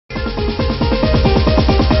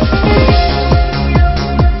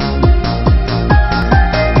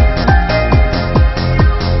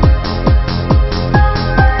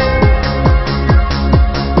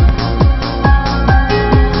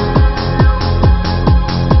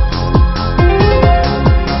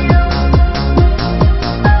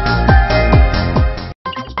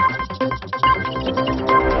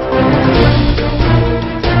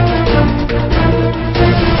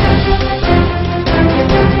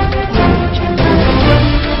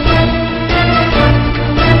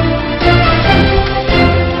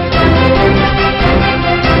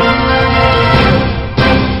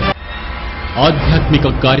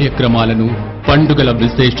సాంస్కృతిక కార్యక్రమాలను, పండుగల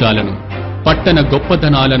విశేషాలను, పట్టణ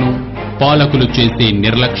గొప్పదనాలను, పాలకులు చేసే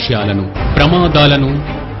నిర్లక్ష్యాలను, ప్రమాదాలను,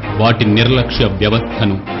 వాటి నిర్లక్ష్య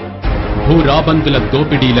వ్యవస్థను, భూరాబందుల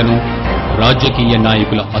దోపిడీలను, రాజకీయ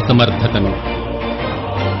నాయకుల అసమర్థతను,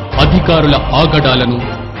 అధికారుల ఆగడాలను,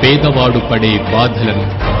 పేదవాడు పడే బాధలను,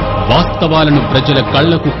 వాస్తవాలను ప్రజల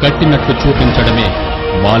కళ్లకు కట్టినట్టు చూపించడమే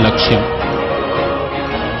మా లక్ష్యం.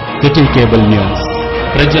 సిటీ కేబుల్ న్యూస్,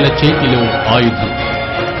 ప్రజల చేతిలో ఆయుధం.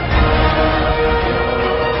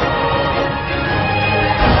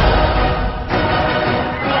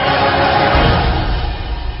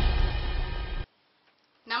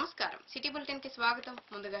 నమస్కారం, సిటీ బులెటిన్ కి స్వాగతం.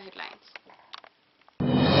 ముందుగా హెడ్లైన్స్.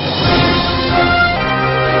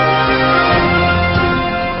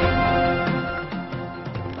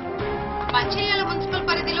 మంచిర్యాల మున్సిపల్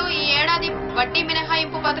పరిధిలో ఈ ఏడాది వడ్డీ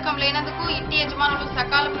మినహాయింపు పథకం లేనందుకు ఇంటి యజమానులు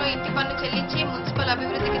సకాలంలో ఇంటి పన్ను చెల్లించి మున్సిపల్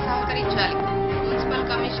అభివృద్ధికి సహకరించాలి. Municipal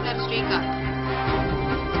commissioner Srikanth.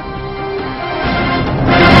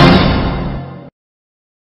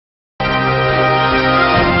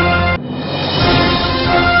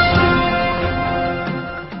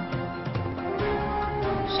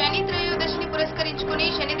 శని త్రయోదశిని పురస్కరించుకుని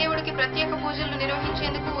శనిదేవుడికి ప్రత్యేక పూజలు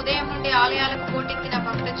నిర్వహించేందుకు ఉదయం నుండి ఆలయాలకు పోటెత్తిన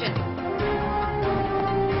భక్తజనులు.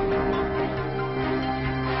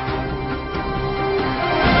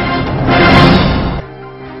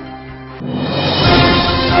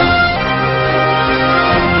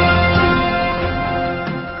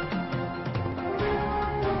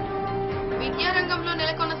 విద్యారంగంలో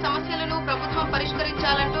నెలకొన్న సమస్యలను ప్రభుత్వం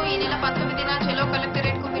పరిష్కరించాలంటూ ఈ నెల 19న చెలో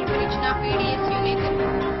కలెక్టరేట్ కు పిలుపునిచ్చిన పీడీఎస్యూ నేతలు.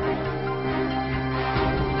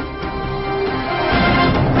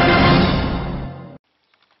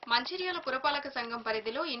 మంచిర్యాల పురపాలక సంఘం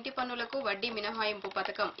పరిధిలో ఇంటి పన్నులకు వడ్డీ మినహాయింపు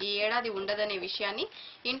పథకం ఈ ఏడాది ఉండదనే విషయాన్ని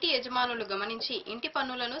ఇంటి యజమానులు గమనించి ఇంటి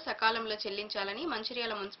పన్నులను సకాలంలో చెల్లించాలని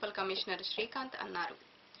మంచిర్యాల మున్సిపల్ కమిషనర్ శ్రీకాంత్ అన్నారు.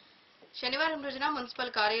 శనివారం రోజున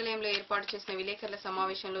మున్సిపల్ కార్యాలయంలో ఏర్పాటు చేసిన విలేకరుల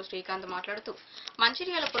సమావేశంలో శ్రీకాంత్ మాట్లాడుతూ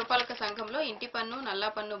మంచిర్యాల పురపాలక సంఘంలో ఇంటి పన్ను, నల్లా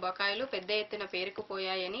పన్ను బకాయిలు పెద్ద ఎత్తున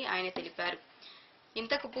పేరుకుపోయాయని ఆయన తెలిపారు.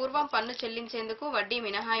 ఇంతకు పూర్వం పన్ను చెల్లించేందుకు వడ్డీ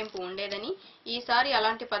మినహాయింపు ఉండేదని, ఈసారి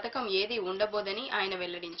అలాంటి పథకం ఏదీ ఉండబోదని ఆయన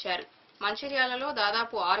వెల్లడించారు. మంచిర్యాలలో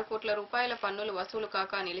దాదాపు 6 కోట్ల రూపాయల పన్నులు వసూలు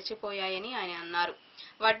కాక నిలిచిపోయాయని ఆయన అన్నారు.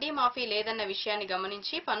 వడ్డీ మాఫీ లేదన్న విషయాన్ని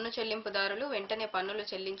గమనించి పన్ను చెల్లింపుదారులు వెంటనే పన్నులు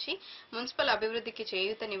చెల్లించి మున్సిపల్ అభివృద్ధికి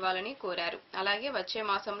చేయూతనివ్వాలని కోరారు. అలాగే వచ్చే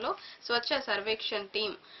మాసంలో స్వచ్ఛ సర్వేక్షణ్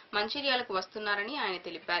టీం మంచిర్యాలకు వస్తున్నారని ఆయన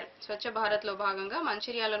తెలిపారు. స్వచ్ఛ భారత్ లో భాగంగా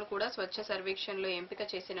మంచిర్యాలను కూడా స్వచ్ఛ సర్వేక్షణ్ లో ఎంపిక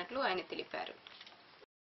చేసినట్లు ఆయన తెలిపారు.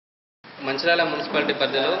 మంచిర్యాల మున్సిపాలిటీ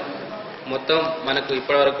పరిధిలో మొత్తం మనకు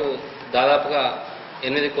ఇప్పటివరకు దాదాపుగా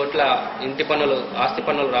 8 కోట్ల ఇంటి పన్నులు, ఆస్తి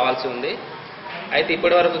పన్నులు రావాల్సి ఉంది. అయితే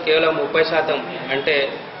ఇప్పటివరకు కేవలం 30% అంటే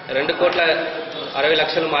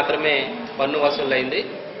 2,60,00,000 మాత్రమే పన్ను వసూలైంది.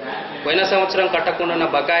 పోయిన సంవత్సరం కట్టకుండా ఉన్న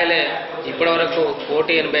బకాయిలే ఇప్పటివరకు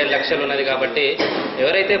 1,80,00,000 ఉన్నది. కాబట్టి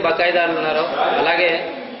ఎవరైతే బకాయిదారులు ఉన్నారో, అలాగే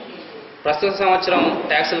ప్రస్తుత సంవత్సరం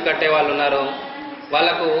ట్యాక్సులు కట్టే వాళ్ళు ఉన్నారో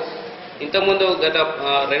వాళ్లకు ఇంతకుముందు గత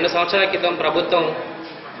 2 సంవత్సరాల క్రితం ప్రభుత్వం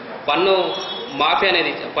పన్ను మాఫీ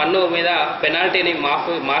అనేది, పన్ను మీద పెనాల్టీని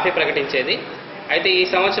మాఫీ ప్రకటించేది. అయితే ఈ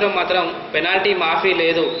సంవత్సరం మాత్రం పెనాల్టీ మాఫీ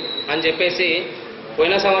లేదు అని చెప్పేసి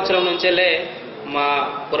పోయిన సంవత్సరం నుంచెల్లే మా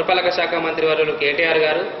పురపాలక శాఖ మంత్రి వర్యులు కేటీఆర్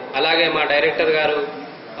గారు, అలాగే మా డైరెక్టర్ గారు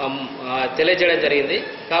తెలియజేయడం జరిగింది.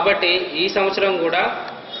 కాబట్టి ఈ సంవత్సరం కూడా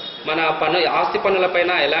మన ఆస్తి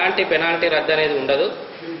పన్నులపైన ఎలాంటి పెనాల్టీ రద్దు అనేది ఉండదు.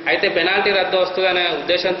 అయితే పెనాల్టీ రద్దు వస్తుందనే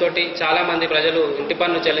ఉద్దేశంతో చాలా మంది ప్రజలు ఇంటి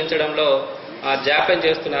పన్ను చెల్లించడంలో జాప్యం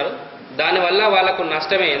చేస్తున్నారు. దానివల్ల వాళ్లకు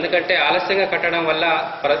నష్టమే. ఎందుకంటే ఆలస్యంగా కట్టడం వల్ల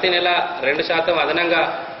ప్రతి నెల 2% అదనంగా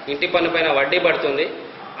ఇంటి పన్ను పైన వడ్డీ పడుతుంది.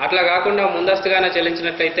 అట్లా కాకుండా ముందస్తుగానే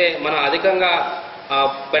చెల్లించినట్లయితే మనం అధికంగా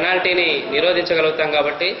పెనాల్టీని నిరోధించగలుగుతాం.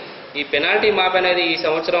 కాబట్టి ఈ పెనాల్టీ మాఫీ అనేది ఈ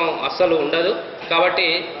సంవత్సరం అస్సలు ఉండదు. కాబట్టి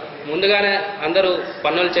ముందుగానే అందరూ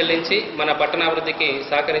పన్నులు చెల్లించి మన పట్టణాభివృద్ధికి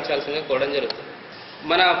సహకరించాల్సిందిగా కోరడం జరుగుతుంది.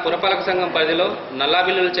 మన పురపాలక సంఘం పరిధిలో నల్లా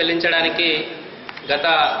బిల్లులు చెల్లించడానికి గత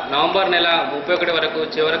నవంబర్ నెల 31 వరకు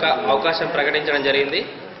చివరికి అవకాశం ప్రకటించడం జరిగింది.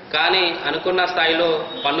 కానీ అనుకున్న స్థాయిలో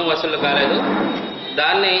పన్ను వసూలు కాలేదు.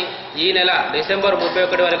 దాన్ని ఈ నెల డిసెంబర్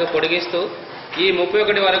 31 వరకు పొడిగిస్తూ ఈ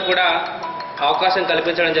 31 వరకు కూడా అవకాశం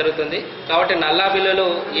కల్పించడం జరుగుతుంది. కాబట్టి నల్లా బిల్లులు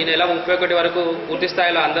ఈ నెల 31 వరకు పూర్తి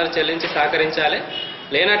స్థాయిలో అందరూ చెల్లించి సహకరించాలి.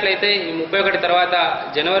 లేనట్లయితే ఈ 31 తర్వాత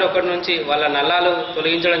జనవరి 1 నుంచి వాళ్ళ నల్లాలు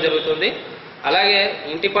తొలగించడం జరుగుతుంది. అలాగే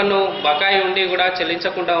ఇంటి పన్ను బకాయి ఉండి కూడా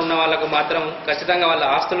చెల్లించకుండా ఉన్న వాళ్ళకు మాత్రం ఖచ్చితంగా వాళ్ళ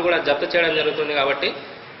ఆస్తులు కూడా జప్తు చేయడం జరుగుతుంది. కాబట్టి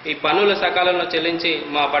ఈ పన్నులు సకాలంలో చెల్లించి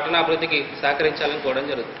మా పట్టణాభివృద్ధికి సహకరించాలని కోరడం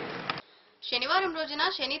జరుగుతుంది. శనివారం రోజున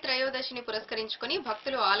శని త్రయోదశిని పురస్కరించుకుని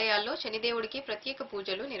భక్తులు ఆలయాల్లో శనిదేవుడికి ప్రత్యేక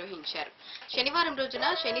పూజలు నిర్వహించారు. శనివారం రోజున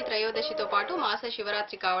శని త్రయోదశితో పాటు మాస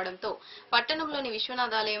శివరాత్రి కావడంతో పట్టణంలోని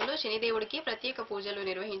విశ్వనాథాలయంలో శనిదేవుడికి ప్రత్యేక పూజలు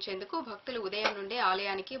నిర్వహించేందుకు భక్తులు ఉదయం నుండే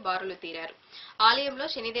ఆలయానికి బారులు తీరారు. ఆలయంలో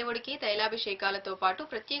శనిదేవుడికి తైలాభిషేకాలతో పాటు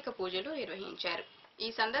ప్రత్యేక పూజలు నిర్వహించారు. ఈ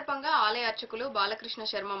సందర్భంగా ఆలయ అర్చకులు బాలకృష్ణ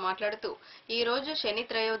శర్మ మాట్లాడుతూ, ఈ రోజు శని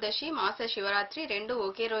త్రయోదశి, మాస శివరాత్రి రెండు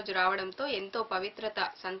ఒకే రోజు రావడంతో ఎంతో పవిత్రత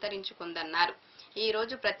సంతరించుకుందన్నారు. ఈ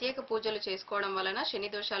రోజు ప్రత్యేక పూజలు చేసుకోవడం వలన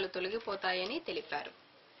శని దోషాలు తొలగిపోతాయని తెలిపారు.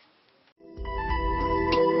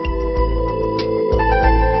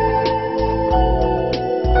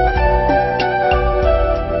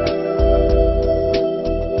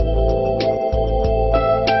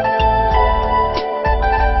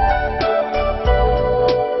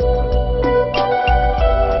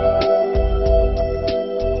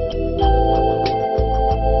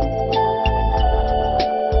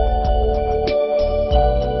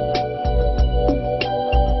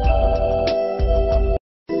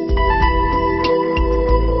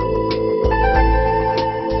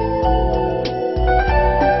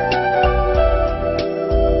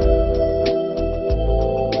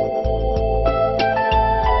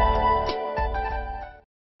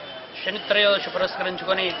 శని త్రయోదశి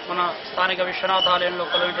పురస్కరించుకొని మన స్థానిక విశ్వనాథాలయంలో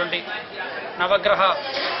కొలువైనటువంటి నవగ్రహ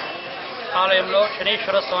ఆలయంలో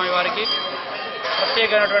శనీశ్వర స్వామి వారికి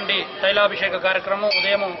ప్రత్యేకమైనటువంటి తైలాభిషేక కార్యక్రమం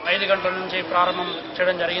ఉదయం 5 గంటల నుంచి ప్రారంభం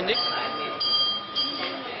చేయడం జరిగింది.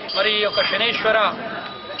 మరి ఈ యొక్క శనీశ్వర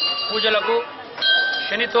పూజలకు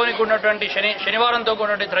శనితోని కూడినటువంటి శనివారంతో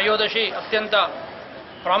కూడినటువంటి త్రయోదశి అత్యంత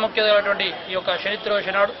ప్రాముఖ్యత గలటువంటి ఈ యొక్క శని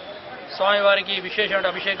త్రయోదశి నాడు స్వామివారికి విశేషమైన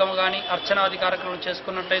అభిషేకం కానీ అర్చనాది కార్యక్రమం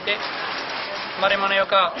చేసుకున్నట్లయితే మరి మన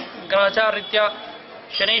యొక్క గ్రహచారీత్యా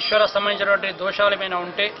శనీశ్వర సంబంధించినటువంటి దోషాలు ఏమైనా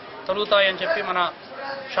ఉంటే తొలుగుతాయని చెప్పి మన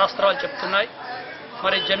శాస్త్రాలు చెప్తున్నాయి.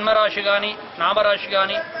 మరి జన్మరాశి కానీ నామరాశి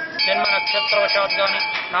కానీ జన్మ నక్షత్రవశాత్ కానీ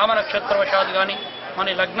నామ నక్షత్రవశాత్ కానీ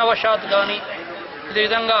మన లగ్నవశాత్ కానీ ఇదే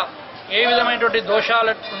విధంగా ఏ విధమైనటువంటి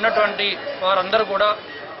దోషాలు ఉన్నటువంటి వారందరూ కూడా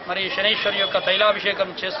మరి శనీశ్వరు యొక్క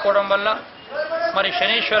తైలాభిషేకం చేసుకోవడం వల్ల మరి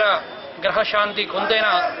శనీశ్వర గ్రహశాంతి కొంతైనా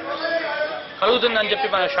కలుగుతుందని చెప్పి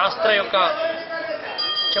మన శాస్త్ర యొక్క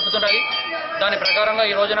చెబుతున్నది. దాని ప్రకారంగా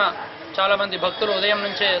ఈ రోజున చాలామంది భక్తులు ఉదయం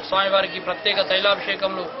నుంచే స్వామివారికి ప్రత్యేక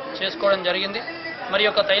తైలాభిషేకములు చేసుకోవడం జరిగింది. మరి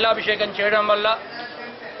యొక్క తైలాభిషేకం చేయడం వల్ల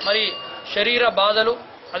మరి శరీర బాధలు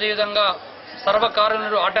అదేవిధంగా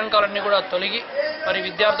సర్వకారణులు ఆటంకాలన్నీ కూడా తొలగి మరి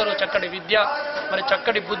విద్యార్థులు చక్కటి విద్య మరి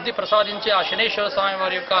చక్కటి బుద్ధి ప్రసాదించి ఆ శనీశ్వర స్వామి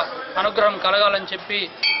వారి యొక్క అనుగ్రహం కలగాలని చెప్పి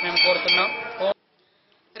మేము కోరుతున్నాం.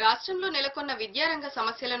 రాష్ట్రంలో నెలకొన్న విద్యారంగ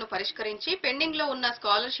సమస్యలను పరిష్కరించి పెండింగ్ లో ఉన్న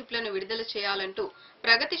స్కాలర్షిప్లను విడుదల చేయాలంటూ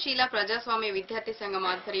ప్రగతిశీల ప్రజాస్వామ్య విద్యార్థి సంఘం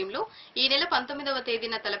ఆధ్వర్యంలో ఈ నెల 19వ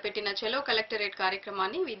తేదీన తలపెట్టిన చలో కలెక్టరేట్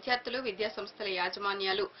కార్యక్రమాన్ని విద్యార్థులు, విద్యాసంస్థల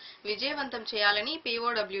యాజమాన్యాలు విజయవంతం చేయాలని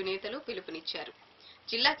పీఓడబ్ల్యూ నేతలు పిలుపునిచ్చారు.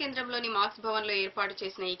 జిల్లా కేంద్రంలోని మార్క్స్ భవన్ లో ఏర్పాటు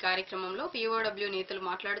చేసిన ఈ కార్యక్రమంలో పీఓడబ్ల్యూ నేతలు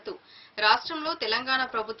మాట్లాడుతూ, రాష్ట్రంలో తెలంగాణ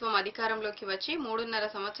ప్రభుత్వం అధికారంలోకి వచ్చి 3.5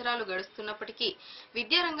 సంవత్సరాలు గడుస్తున్నప్పటికీ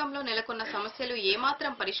విద్యారంగంలో నెలకొన్న సమస్యలు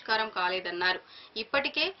ఏమాత్రం పరిష్కారం కాలేదన్నారు.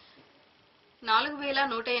 ఇప్పటికే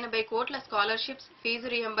 4,180 కోట్ల స్కాలర్షిప్స్, ఫీజు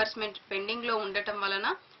రీయింబర్స్మెంట్ పెండింగ్ లో ఉండటం వలన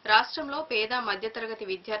రాష్ట్రంలో పేద మధ్యతరగతి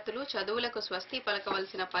విద్యార్థులు చదువులకు స్వస్తి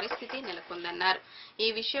పలకవలసిన పరిస్థితి నెలకొందన్నారు. ఈ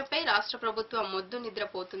విషయంపై రాష్ట్ర ప్రభుత్వం మొద్దు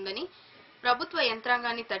నిద్రపోతుందని, ప్రభుత్వ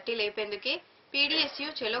యంత్రాంగాన్ని తట్టి లేపేందుకే పీడీఎస్యూ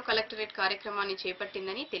చెలో కలెక్టరేట్ కార్యక్రమాన్ని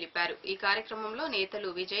చేపట్టిందని తెలిపారు. ఈ కార్యక్రమంలో నేతలు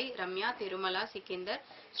విజయ్, రమ్య, తిరుమల, సికిందర్,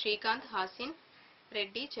 శ్రీకాంత్, హాసిన్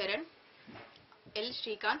రెడ్డి, చరణ్, ఎల్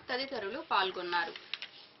శ్రీకాంత్ తదితరులు పాల్గొన్నారు.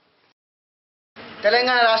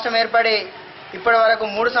 తెలంగాణ రాష్ట్రం ఏర్పడి ఇప్పటి వరకు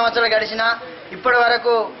 3 సంవత్సరాలు గడిచినా ఇప్పటి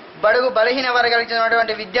వరకు బడుగు బలహీన వర్గాలకు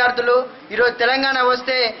చెందినటువంటి విద్యార్థులు ఈరోజు తెలంగాణ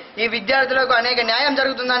వస్తే ఈ విద్యార్థులకు అనేక న్యాయం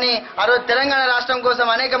జరుగుతుందని ఆ రోజు తెలంగాణ రాష్ట్రం కోసం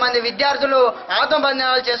అనేక మంది విద్యార్థులు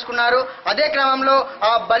ఆత్మబంధనాలు చేసుకున్నారు. అదే క్రమంలో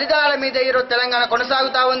ఆ బలిదానాల మీద ఈరోజు తెలంగాణ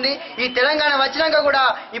కొనసాగుతా ఉంది. ఈ తెలంగాణ వచ్చినాక కూడా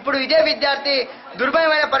ఇప్పుడు ఇదే విద్యార్థి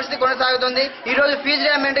దుర్భరమైన పరిస్థితి కొనసాగుతుంది. ఈ రోజు ఫీజు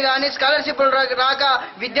రీయింబర్స్మెంట్ కానీ స్కాలర్షిప్లు రాక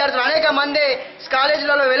విద్యార్థులు అనేక మంది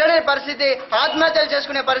కాలేజీలలో వెళ్ళలేని పరిస్థితి, ఆత్మహత్యలు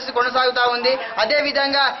చేసుకునే పరిస్థితి కొనసాగుతా ఉంది. అదే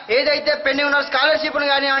విధంగా ఏదైతే పెండింగ్ ఉన్న స్కాలర్షిప్లు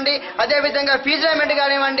కానివ్వండి, అదే విధంగా ఫీజు రీయింబర్స్మెంట్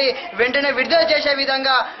కానివ్వండి వెంటనే విడుదల చేసే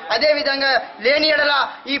విధంగా, అదే విధంగా లేని ఎడల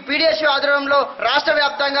ఈ పీడీఎస్ ఆధ్వర్యంలో రాష్ట్ర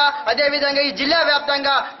వ్యాప్తంగా అదే విధంగా ఈ జిల్లా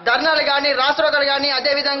వ్యాప్తంగా ధర్నాలు కానీ, రాష్ట్రోకలు కానీ,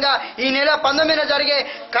 అదే విధంగా ఈ నెల 19న జరిగే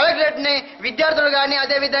కలెక్టరేట్ ని విద్యార్థులు కానీ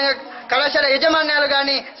అదే విధంగా కళాశాల యజమాన్యాలు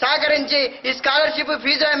కానీ సహకరించి ఈ స్కాలర్షిప్,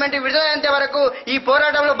 ఫీజు రీయింబర్స్మెంట్ విడుదలయ్యేంత వరకు ఈ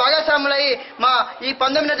పోరాటంలో భాగస్వాములై ఈ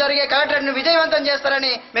 19న జరిగే కలెక్టరేట్ ను విజయవంతం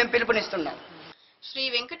చేస్తారని మేము పిలుపునిస్తున్నాం. శ్రీ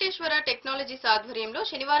వెంకటేశ్వర టెక్నాలజీస్ ఆధ్వర్యంలో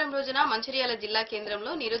శనివారం రోజున మంచిర్యాల జిల్లా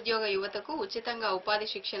కేంద్రంలో నిరుద్యోగ యువతకు ఉచితంగా ఉపాధి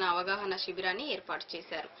శిక్షణ అవగాహన శిబిరాన్ని ఏర్పాటు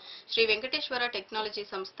చేశారు. శ్రీ వెంకటేశ్వర టెక్నాలజీ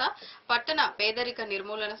సంస్థ, పట్టణ పేదరిక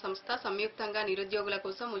నిర్మూలన సంస్థ సంయుక్తంగా నిరుద్యోగుల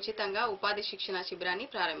కోసం ఉచితంగా ఉపాధి శిక్షణ శిబిరాన్ని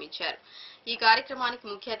ప్రారంభించారు. ఈ కార్యక్రమానికి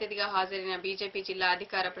ముఖ్య అతిథిగా హాజరైన బీజేపీ జిల్లా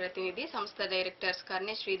అధికార ప్రతినిధి, సంస్థ డైరెక్టర్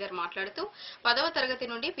కర్నె శ్రీధర్ మాట్లాడుతూ 10వ తరగతి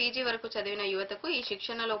నుండి పీజీ వరకు చదివిన యువతకు ఈ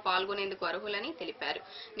శిక్షణలో పాల్గొనేందుకు అర్హులని తెలిపారు.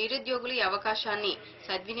 నిరుద్యోగులు ఈ అవకాశాన్ని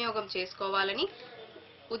సద్వినియోగం చేసుకోవాలని,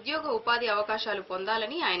 ఉద్యోగ ఉపాధి అవకాశాలు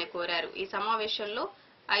పొందాలని ఆయన కోరారు. ఈ సమావేశంలో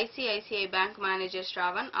ICICI bank manager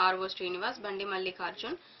Shravan, RO Srinivas, బండి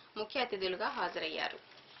మల్లికార్జున్ ముఖ్య అతిథులుగా హాజరయ్యారు.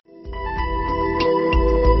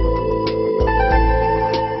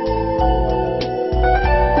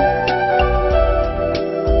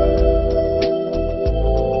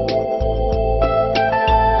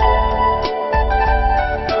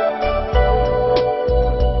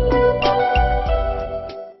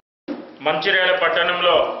 మంచిర్యాల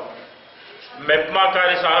పట్టణంలో మెప్మా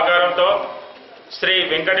గారి సహకారంతో శ్రీ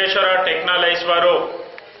వెంకటేశ్వర టెక్నాలజీస్ వారు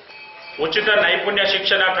ఉచిత నైపుణ్య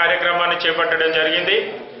శిక్షణ కార్యక్రమాన్ని చేపట్టడం జరిగింది.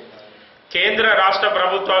 కేంద్ర రాష్ట్ర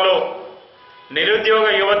ప్రభుత్వాలు నిరుద్యోగ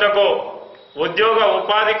యువతకు ఉద్యోగ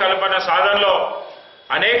ఉపాధి కల్పన సాధనలో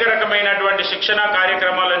అనేక రకమైనటువంటి శిక్షణ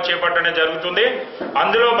కార్యక్రమాలను చేపట్టడం జరుగుతుంది.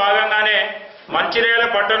 అందులో భాగంగానే మంచిర్యాల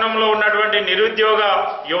పట్టణంలో ఉన్నటువంటి నిరుద్యోగ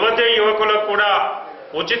యువతీ యువకులకు కూడా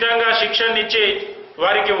ఉచితంగా శిక్షణ ఇచ్చి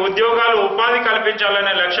వారికి ఉద్యోగాలు ఉపాధి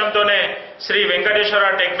కల్పించాలనే లక్ష్యంతోనే శ్రీ వెంకటేశ్వర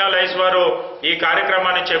టెక్నాలజీస్ వారు ఈ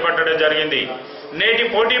కార్యక్రమాన్ని చేపట్టడం జరిగింది. నేటి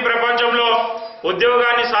పోటీ ప్రపంచంలో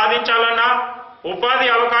ఉద్యోగాన్ని సాధించాలన్నా, ఉపాధి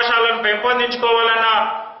అవకాశాలను పెంపొందించుకోవాలన్నా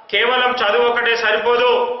కేవలం చదువు ఒకటే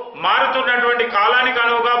సరిపోదు. మారుతున్నటువంటి కాలానికి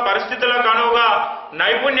అనువుగా, పరిస్థితులకు అనువుగా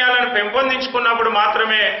నైపుణ్యాలను పెంపొందించుకున్నప్పుడు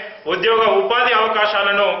మాత్రమే ఉద్యోగ ఉపాధి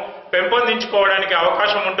అవకాశాలను పెంపొందించుకోవడానికి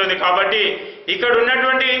అవకాశం ఉంటుంది. కాబట్టి ఇక్కడ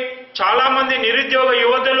ఉన్నటువంటి చాలా మంది నిరుద్యోగ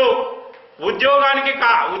యువతులు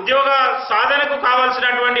ఉద్యోగ సాధనకు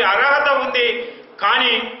కావాల్సినటువంటి అర్హత ఉంది,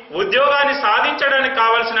 కానీ ఉద్యోగాన్ని సాధించడానికి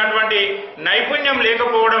కావాల్సినటువంటి నైపుణ్యం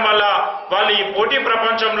లేకపోవడం వల్ల వాళ్ళు ఈ పోటీ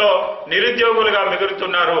ప్రపంచంలో నిరుద్యోగులుగా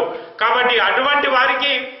మిగులుతున్నారు. కాబట్టి అటువంటి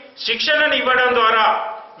వారికి శిక్షణను ఇవ్వడం ద్వారా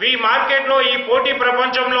ఈ మార్కెట్లో, ఈ పోటీ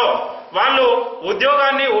ప్రపంచంలో వాళ్ళు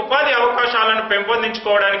ఉద్యోగాన్ని, ఉపాధి అవకాశాలను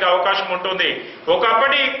పెంపొందించుకోవడానికి అవకాశం ఉంటుంది.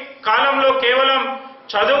 ఒకప్పటి కాలంలో కేవలం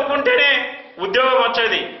చదువుకుంటేనే ఉద్యోగం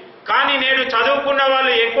వచ్చేది, కానీ నేడు చదువుకున్న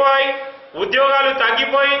వాళ్ళు ఎక్కువై ఉద్యోగాలు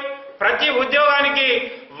తగ్గిపోయి ప్రతి ఉద్యోగానికి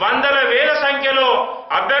వందల వేల సంఖ్యలో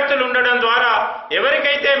అభ్యర్థులు ఉండడం ద్వారా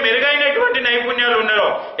ఎవరికైతే మెరుగైనటువంటి నైపుణ్యాలు ఉన్నారో,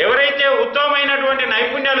 ఎవరైతే ఉత్తమమైనటువంటి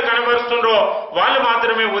నైపుణ్యాలు కనబరుస్తుండ్రో వాళ్ళు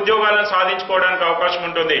మాత్రమే ఉద్యోగాలను సాధించుకోవడానికి అవకాశం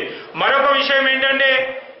ఉంటుంది. మరొక విషయం ఏంటంటే,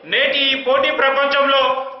 నేటి ఈ పోటీ ప్రపంచంలో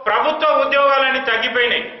ప్రభుత్వ ఉద్యోగాలన్నీ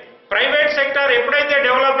తగ్గిపోయినాయి. ప్రైవేట్ సెక్టార్ ఎప్పుడైతే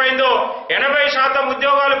డెవలప్ అయిందో 80%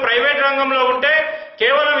 ఉద్యోగాలు ప్రైవేట్ రంగంలో ఉంటే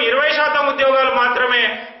కేవలం 20% ఉద్యోగాలు మాత్రమే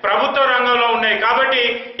ప్రభుత్వ రంగంలో ఉన్నాయి. కాబట్టి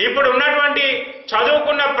ఇప్పుడు ఉన్నటువంటి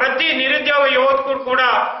చదువుకున్న ప్రతి నిరుద్యోగ యువతకు కూడా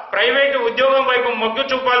ప్రైవేటు ఉద్యోగం వైపు మొగ్గు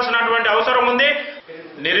చూపాల్సినటువంటి అవసరం ఉంది.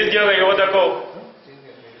 నిరుద్యోగ యువతకు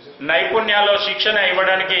నైపుణ్యాల్లో శిక్షణ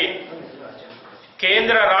ఇవ్వడానికి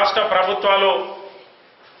కేంద్ర రాష్ట్ర ప్రభుత్వాలు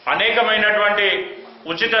అనేకమైనటువంటి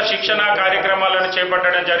ఉచిత శిక్షణ కార్యక్రమాలను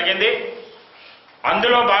చేపట్టడం జరిగింది.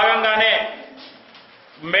 అందులో భాగంగానే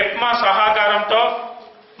మెప్మా సహకారంతో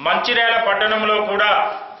మంచిర్యాల పట్టణంలో కూడా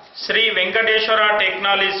శ్రీ వెంకటేశ్వర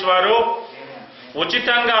టెక్నాలజీస్ వారు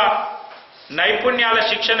ఉచితంగా నైపుణ్యాల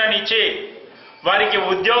శిక్షణనిచ్చి వారికి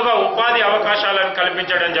ఉద్యోగ ఉపాధి అవకాశాలను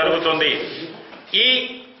కల్పించడం జరుగుతుంది. ఈ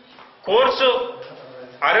కోర్సు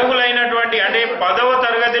అర్హులైనటువంటి, అంటే 10వ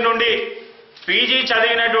తరగతి నుండి పీజీ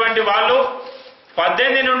చదివినటువంటి వాళ్ళు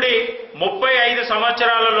 18 నుండి 35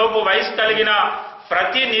 సంవత్సరాల లోపు వయసు కలిగిన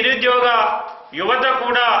ప్రతి నిరుద్యోగ యువత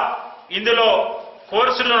కూడా ఇందులో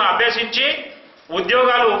కోర్సులను అభ్యసించి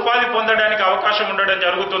ఉద్యోగాలు, ఉపాధి పొందడానికి అవకాశం ఉండడం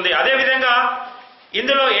జరుగుతుంది. అదేవిధంగా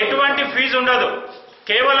ఇందులో ఎటువంటి ఫీజు ఉండదు.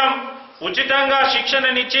 కేవలం ఉచితంగా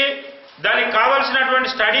శిక్షణనిచ్చి దానికి కావలసినటువంటి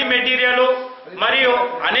స్టడీ మెటీరియల్ మరియు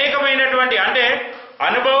అనేకమైనటువంటి, అంటే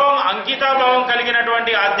అనుభవం, అంకితాభావం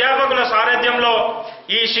కలిగినటువంటి అధ్యాపకుల సారథ్యంలో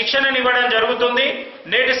ఈ శిక్షణనివ్వడం జరుగుతుంది.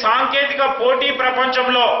 నేటి సాంకేతిక పోటీ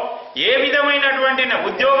ప్రపంచంలో ఏ విధమైనటువంటి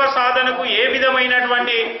ఉద్యోగ సాధనకు ఏ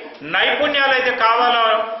విధమైనటువంటి నైపుణ్యాలు అయితే కావాలో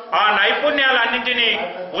ఆ నైపుణ్యాలన్నింటినీ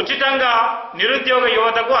ఉచితంగా నిరుద్యోగ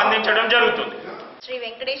యువతకు అందించడం జరుగుతుంది. శ్రీ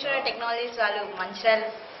వెంకటేశ్వర టెక్నాలజీస్ వాళ్ళు మంచిర్యాల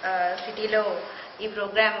సిటీలో ఈ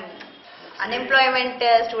ప్రోగ్రామ్ అన్ఎంప్లాయ్మెంట్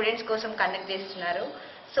స్టూడెంట్స్ కోసం కండక్ట్ చేస్తున్నారు.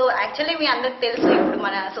 సో యాక్చువల్లీ మీ అందరికి తెలుసు ఇప్పుడు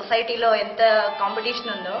మన సొసైటీలో ఎంత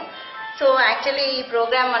కాంపిటీషన్ ఉందో. సో యాక్చువల్లీ ఈ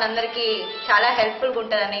ప్రోగ్రామ్ మనందరికీ చాలా హెల్ప్ఫుల్గా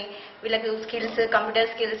ఉంటుందని, వీళ్ళకి skills, computer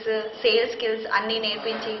skills, sales skills అన్నీ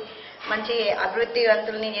నేర్పించి మంచి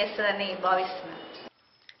అభివృద్ధివంతుల్ని చేస్తుందని భావిస్తున్నాను.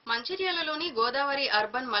 మంచిర్యాలలోని Godavari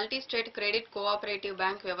urban multi state credit cooperative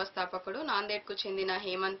bank వ్యవస్థాపకుడు నాందేడ్కు చెందిన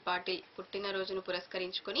హేమంత్ పాటిల్ పుట్టినరోజును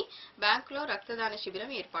పురస్కరించుకుని బ్యాంకులో రక్తదాన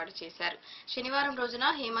శిబిరం ఏర్పాటు చేశారు. శనివారం రోజున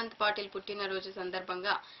హేమంత్ పాటిల్ పుట్టినరోజు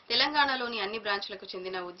సందర్భంగా తెలంగాణలోని అన్ని బ్రాంచ్లకు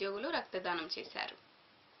చెందిన ఉద్యోగులు రక్తదానం చేశారు.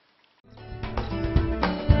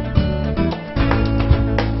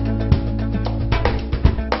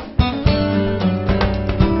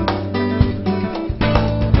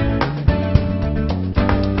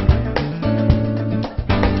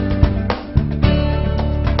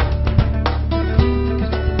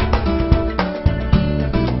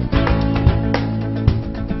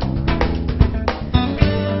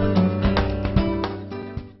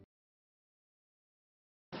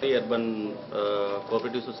 Urban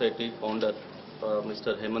cooperative society founder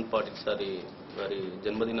mister Hemant Patil సారి వారి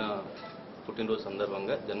పుట్టినరోజు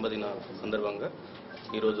సందర్భంగా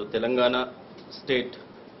ఈరోజు తెలంగాణ స్టేట్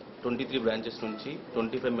 23 బ్రాంచెస్ నుంచి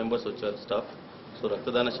 25 మెంబర్స్ వచ్చారు స్టాఫ్. సో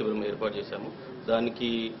రక్తదాన శిబిరం ఏర్పాటు చేశాము.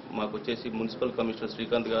 దానికి మాకు వచ్చేసి మున్సిపల్ కమిషనర్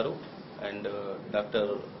శ్రీకాంత్ గారు అండ్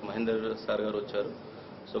డాక్టర్ మహేందర్ సార్ గారు వచ్చారు.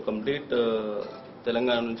 సో కంప్లీట్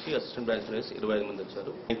తెలంగాణ నుంచి అసిస్టెంట్ బ్రాంచ్ మేనేజర్స్ 25 మంది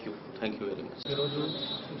వచ్చారు. Thank you very much. ఈరోజు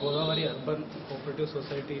Godavari urban cooperative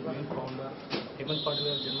society main founder Hemant Patil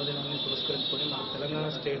గారి జన్మదినాన్ని పురస్కరించుకొని మన తెలంగాణ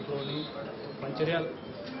స్టేట్లోని మంచిర్యాల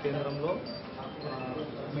కేంద్రంలో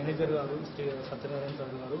మేనేజర్ గారు శ్రీ సత్యనారాయణ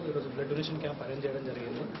సార్ గారు ఈరోజు బ్లడ్ డొనేషన్ క్యాంప్ అరేంజ్ చేయడం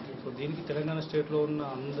జరిగింది. సో దీనికి తెలంగాణ స్టేట్లో ఉన్న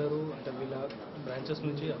అందరూ అంటే వీళ్ళ బ్రాంచెస్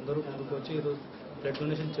నుంచి అందరూ ముందుకు వచ్చి ఈరోజు బ్లడ్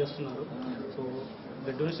డొనేషన్ చేస్తున్నారు. సో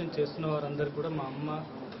బ్లడ్ డొనేషన్ చేస్తున్న వారందరికీ కూడా మా అమ్మ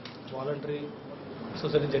voluntary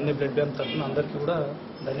society genuine blood bank తరఫున అందరికీ కూడా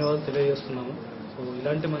ధన్యవాదాలు తెలియజేస్తున్నాము. సో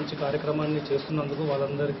ఇలాంటి మంచి కార్యక్రమాన్ని చేస్తున్నందుకు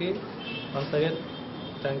వాళ్ళందరికీ once again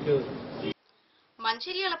thank you.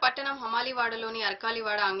 Mancherial పట్టణం హమాలివాడలోని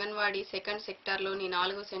అర్కాలివాడ అంగన్వాడీ సెకండ్ సెక్టార్లోని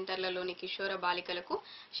 4 సెంటర్లలోని కిషోర బాలికలకు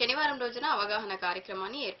శనివారం రోజున అవగాహన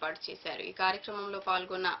కార్యక్రమాన్ని ఏర్పాటు చేశారు. ఈ కార్యక్రమంలో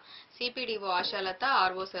పాల్గొన్న సిపిడిఓ ఆశాలత,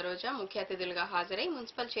 ఆర్ఓ సరోజ ముఖ్య అతిథులుగా హాజరై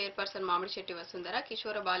మున్సిపల్ చైర్పర్సన్ మామిడిశెట్టి వసుంధర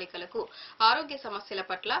కిషోర బాలికలకు ఆరోగ్య సమస్యల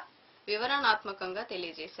పట్ల వివరణాత్మకంగా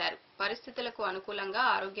తెలియజేశారు. పరిస్థితులకు అనుకూలంగా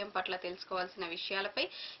ఆరోగ్యం పట్ల తెలుసుకోవాల్సిన విషయాలపై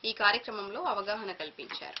ఈ కార్యక్రమంలో అవగాహన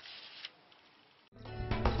కల్పించారు.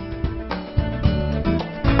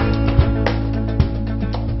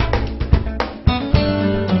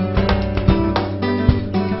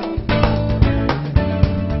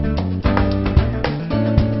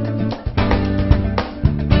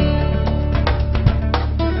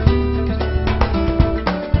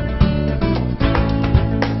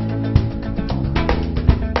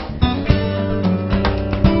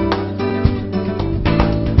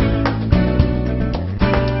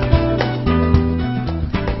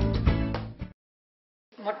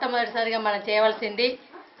 మొట్టమొదటిసారిగా మనం చేయవలసింది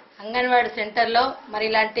అంగన్వాడీ సెంటర్లో మరి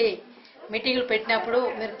ఇలాంటి మీటింగులు పెట్టినప్పుడు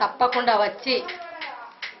మీరు తప్పకుండా వచ్చి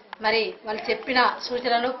మరి వాళ్ళు చెప్పిన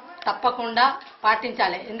సూచనలు తప్పకుండా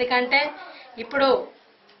పాటించాలి. ఎందుకంటే ఇప్పుడు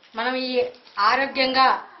మనం ఈ ఆరోగ్యంగా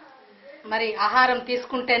మరి ఆహారం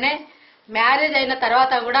తీసుకుంటేనే మ్యారేజ్ అయిన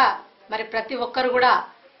తర్వాత కూడా మరి ప్రతి ఒక్కరు కూడా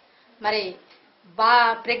మరి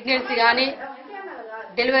ప్రెగ్నెన్సీ కానీ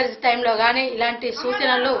డెలివరీ టైంలో కానీ ఇలాంటి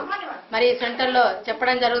సూచనలు మరి సెంటర్లో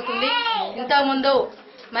చెప్పడం జరుగుతుంది. ఇంతకుముందు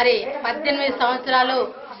మరి 18 సంవత్సరాలు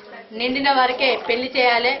నిండిన వారికే పెళ్లి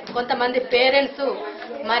చేయాలి. కొంతమంది పేరెంట్స్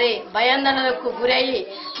మరి భయాందోళనకు గురయ్యి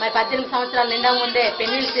మరి 18 సంవత్సరాలు నిండా ముందే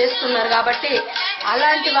పెళ్లిళ్ళు చేస్తున్నారు. కాబట్టి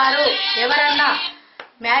అలాంటి వారు ఎవరన్నా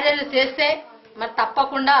మ్యారేజ్ చేస్తే మరి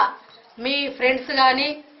తప్పకుండా మీ ఫ్రెండ్స్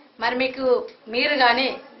కానీ మరి మీరు కానీ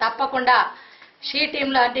తప్పకుండా షీ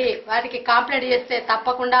టీమ్ లాంటి వారికి కంప్లైంట్ చేస్తే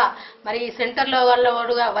తప్పకుండా మరి ఈ సెంటర్లో వాళ్ళ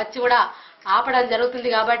వచ్చి కూడా ఆపడం జరుగుతుంది.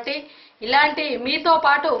 కాబట్టి ఇలాంటి మీతో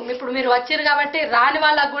పాటు ఇప్పుడు మీరు వచ్చారు కాబట్టి రాని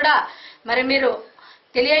వాళ్ళకు కూడా మరి మీరు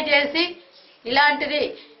తెలియజేసి ఇలాంటిది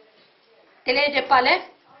తెలియజెప్పాలి.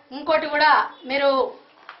 ఇంకోటి కూడా మీరు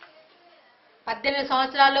 18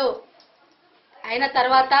 సంవత్సరాలు అయిన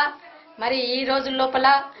తర్వాత మరి ఈ రోజుల లోపల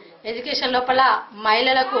ఎడ్యుకేషన్ లోపల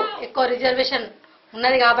మహిళలకు ఎక్కువ రిజర్వేషన్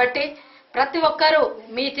ఉన్నది. కాబట్టి ప్రతి ఒక్కరూ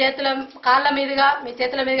మీ కాళ్ళ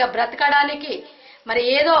మీదుగా బ్రతకడానికి మరి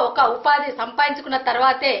ఏదో ఒక ఉపాధి సంపాదించుకున్న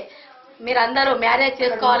తర్వాతే మీరందరూ మ్యారేజ్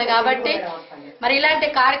చేసుకోవాలి. కాబట్టి మరి ఇలాంటి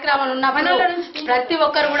కార్యక్రమాలు ఉన్నప్పుడు ప్రతి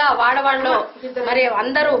ఒక్కరు కూడా వాడవాడలో మరి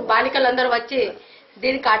అందరూ బాలికలందరూ వచ్చి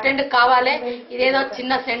దీనికి అటెండ్ కావాలి. ఇదేదో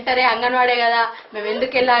చిన్న సెంటరే అంగన్వాడే కదా మేము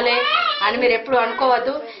ఎందుకు వెళ్ళాలి అని మీరు ఎప్పుడు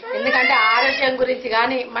అనుకోవద్దు. ఎందుకంటే ఆరోగ్యం గురించి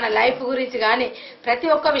కానీ మన లైఫ్ గురించి కానీ ప్రతి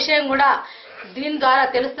ఒక్క విషయం కూడా దీని ద్వారా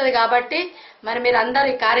తెలుస్తుంది. కాబట్టి మరి మీరు అందరూ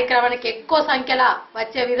ఈ కార్యక్రమానికి ఎక్కువ సంఖ్యలో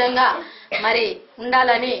వచ్చే విధంగా మరి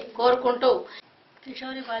ఉండాలని కోరుకుంటూ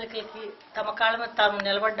కిషోరి బాలికలకి తమ కాళ్ళ మీద తాము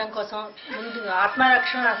నిలబడడం కోసం, ముందు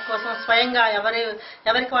ఆత్మరక్షణ కోసం స్వయంగా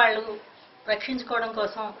ఎవరికి వాళ్ళు రక్షించుకోవడం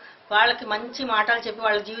కోసం వాళ్ళకి మంచి మాటలు చెప్పి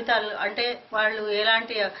వాళ్ళ జీవితాలు అంటే వాళ్ళు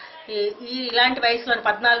ఎలాంటి ఇలాంటి వయసులో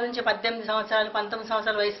 14 నుంచి 18 సంవత్సరాలు 19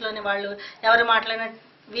 సంవత్సరాల వయసులోనే వాళ్ళు ఎవరి మాటలైనా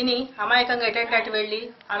విని అమాయకంగా ఎటు వెళ్ళి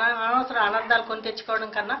అనవసర అనర్థాలు కొని తెచ్చుకోవడం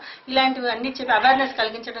కన్నా ఇలాంటివి అన్ని చెప్పి అవేర్నెస్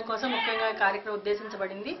కలిగించడం కోసం ముఖ్యంగా కార్యక్రమం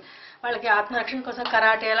ఉద్దేశించబడింది. వాళ్ళకి ఆత్మరక్షణ కోసం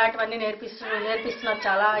కరాటే అలాంటివన్నీ నేర్పిస్తున్నారు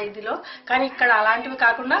చాలా ఇదిలో. కానీ ఇక్కడ అలాంటివి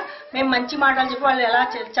కాకుండా మేము మంచి మాటలు చెప్పి వాళ్ళు ఎలా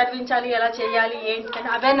చదివించాలి, ఎలా చేయాలి, ఏంటి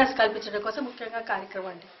అని అవేర్నెస్ కల్పించడం కోసం ముఖ్యంగా కార్యక్రమం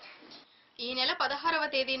అండి. ఈ నెల 16వ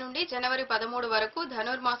తేదీ నుండి జనవరి 13 వరకు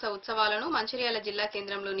ధనుర్మాస ఉత్సవాలను మంచిర్యాల జిల్లా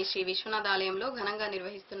కేంద్రంలోని శ్రీ విశ్వనాథ ఆలయంలో ఘనంగా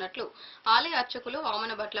నిర్వహిస్తున్నట్లు ఆలయ అర్చకులు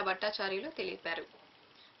వామనభట్ల భట్టాచార్యులు తెలిపారు.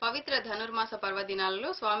 పవిత్ర ధనుర్మాస పర్వదినాలలో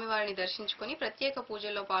స్వామివారిని దర్శించుకుని ప్రత్యేక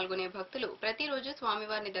పూజల్లో పాల్గొనే భక్తులు ప్రతిరోజు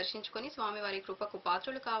స్వామివారిని దర్శించుకుని స్వామివారి కృపకు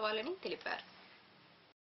పాత్రులు కావాలని తెలిపారు.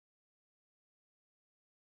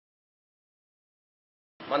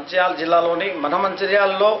 మంచిర్యాల జిల్లాలోని మన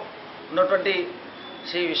మంచిర్యాలలో ఉన్నటువంటి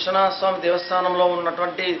శ్రీ విశ్వనాథ స్వామి దేవస్థానంలో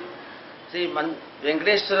ఉన్నటువంటి శ్రీ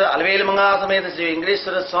వెంకటేశ్వర అలవేలు మంగా సమేత శ్రీ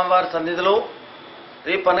వెంకటేశ్వర స్వామి వారి సన్నిధిలో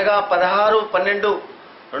రేపు అనగా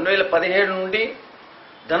 16/12/2017 నుండి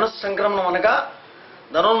ధనుస్ సంక్రమణం అనగా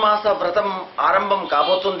ధనుర్మాస వ్రతం ఆరంభం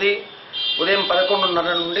కాబోతుంది. ఉదయం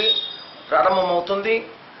 11:30 నుండి ప్రారంభమవుతుంది.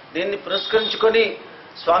 దీన్ని పురస్కరించుకొని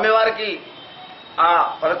స్వామివారికి ఆ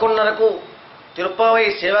 11:30కు తిరుప్పావై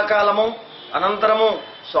సేవాకాలము, అనంతరము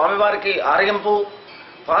స్వామివారికి ఆరగింపు,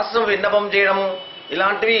 పాశం విన్నపం చేయడము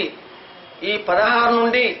ఇలాంటివి ఈ 16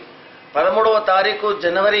 నుండి 13వ తారీఖు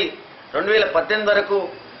జనవరి 2018 వరకు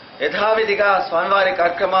యథావిధిగా స్వామివారి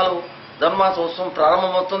కార్యక్రమాలు ధనుర్మాస ఉత్సవం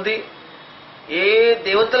ప్రారంభమవుతుంది. ఏ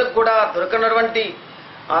దేవతలకు కూడా దొరకనటువంటి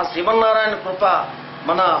ఆ శ్రీమన్నారాయణ కృప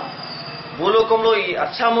మన భూలోకంలో ఈ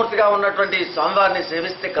అక్షామూర్తిగా ఉన్నటువంటి స్వామివారిని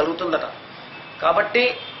సేవిస్తే కలుగుతుందట. కాబట్టి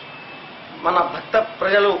మన భక్త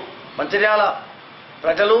ప్రజలు, మంచిర్యాల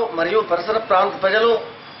ప్రజలు మరియు పరిసర ప్రాంత ప్రజలు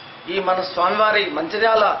ఈ మన స్వామివారి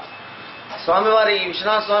మంచిర్యాల స్వామివారి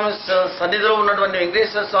విశ్వనాథ స్వామి సన్నిధిలో ఉన్నటువంటి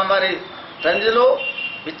వెంకటేశ్వర స్వామివారి సన్నిధిలో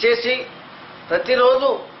విచ్చేసి ప్రతిరోజు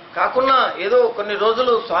కాకుండా ఏదో కొన్ని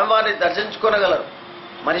రోజులు స్వామివారిని దర్శించుకోగలరు.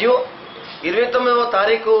 మరియు 29వ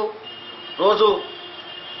తారీఖు రోజు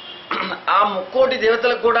ఆ ముక్కోటి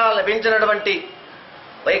దేవతలకు కూడా లభించినటువంటి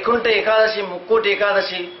వైకుంఠ ఏకాదశి, ముక్కోటి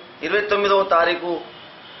ఏకాదశి 29వ తారీఖు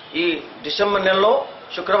ఈ డిసెంబర్ నెలలో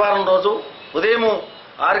శుక్రవారం రోజు ఉదయం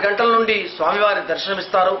 6 గంటల నుండి స్వామివారి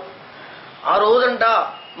దర్శనమిస్తారు. ఆ రోజంట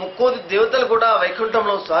ముక్కోటి దేవతలు కూడా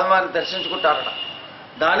వైకుంఠంలో స్వామివారిని దర్శించుకుంటారట.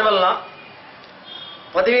 దానివల్ల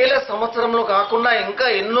 10,000 సంవత్సరంలో కాకుండా ఇంకా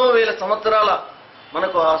ఎన్నో వేల సంవత్సరాల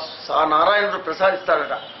మనకు ఆ నారాయణుడు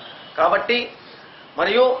ప్రసాదిస్తాడట. కాబట్టి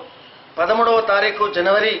మరియు 13వ తారీఖు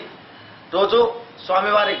జనవరి రోజు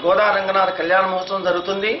స్వామివారి గోదా రంగనాథ కళ్యాణ మహోత్సవం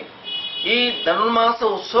జరుగుతుంది. ఈ ధనుర్మాస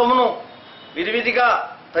ఉత్సవమును విధివిధిగా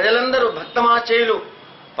ప్రజలందరూ భక్తమాచేయులు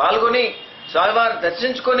పాల్గొని స్వామివారిని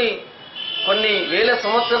దర్శించుకొని కొన్ని వేల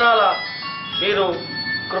సంవత్సరాల మీరు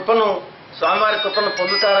స్వామివారి కృపను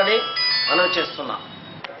పొందుతారని మనం చేస్తున్నాం.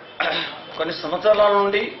 కొన్ని సంవత్సరాల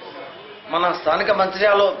నుండి మన స్థానిక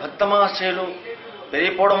మంచిర్యాలలో భక్తమాచేయులు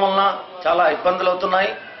పెరిగిపోవడం వలన చాలా ఇబ్బందులు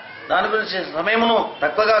అవుతున్నాయి. దాని గురించి సమయమును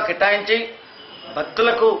తక్కువగా కేటాయించి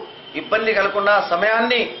భక్తులకు ఇబ్బంది కలగకుండా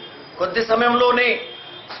సమయాన్ని కొద్ది సమయంలోనే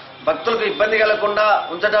భక్తులకు ఇబ్బంది కలగకుండా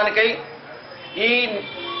ఉంచడానికై ఈ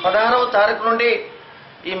 16వ తారీఖు నుండి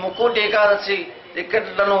ఈ ముక్కోటి ఏకాదశి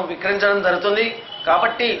టికెట్లను విక్రయించడం జరుగుతుంది.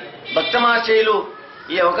 కాబట్టి భక్తమాచేయులు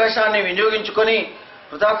ఈ అవకాశాన్ని వినియోగించుకొని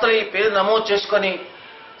కృతార్థులు ఈ పేరు నమోదు చేసుకొని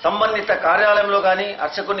సంబంధిత కార్యాలయంలో కానీ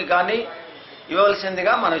అర్చకుని కానీ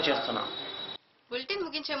ఇవ్వవలసిందిగా మనవి చేస్తున్నాం. బులెటిన్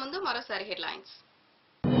ముగించే ముందు మరోసారి హెడ్లైన్స్.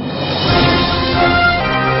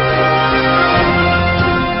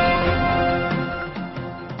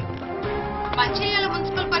 మంచిర్యాల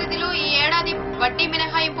మున్సిపల్ పరిధిలో ఈ ఏడాది వడ్డీ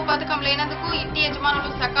మినహాయింపు పథకం లేనందుకు ఇంటి యజమానులు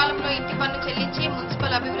సకాలంలో ఇంటి పన్ను చెల్లించి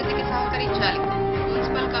మున్సిపల్ అభివృద్ధికి సహకరించాలి.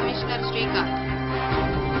 Municipal commissioner Srikanth.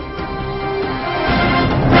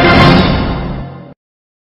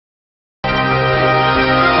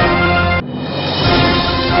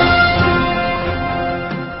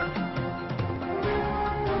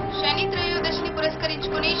 శని త్రయోదశిని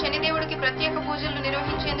పురస్కరించుకుని శనిదేవుడికి ప్రత్యేక పూజలు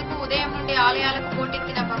నిర్వహించేందుకు ఉదయం నుండి ఆలయాలకు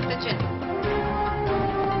పోటెత్తిన భక్తజన్.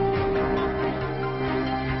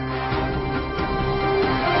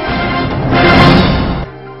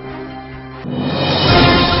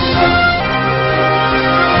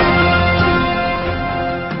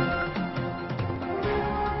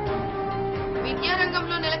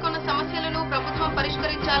 విద్యారంగంలో నెలకొన్న సమస్యలను ప్రభుత్వం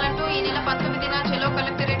పరిష్కరించాలంటూ ఈ నెల 19న చెలో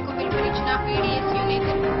కలెక్టరేట్ కు పిలుపునిచ్చిన పీడీఎస్యూ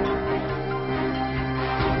నేతలు.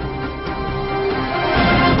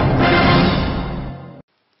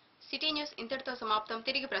 సమాప్తం.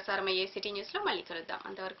 తిరిగి ప్రసారమయ్యే సిటీ న్యూస్ లో మళ్ళీ కలుద్దాం.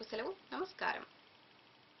 అంతవరకు సెలవు. నమస్కారం.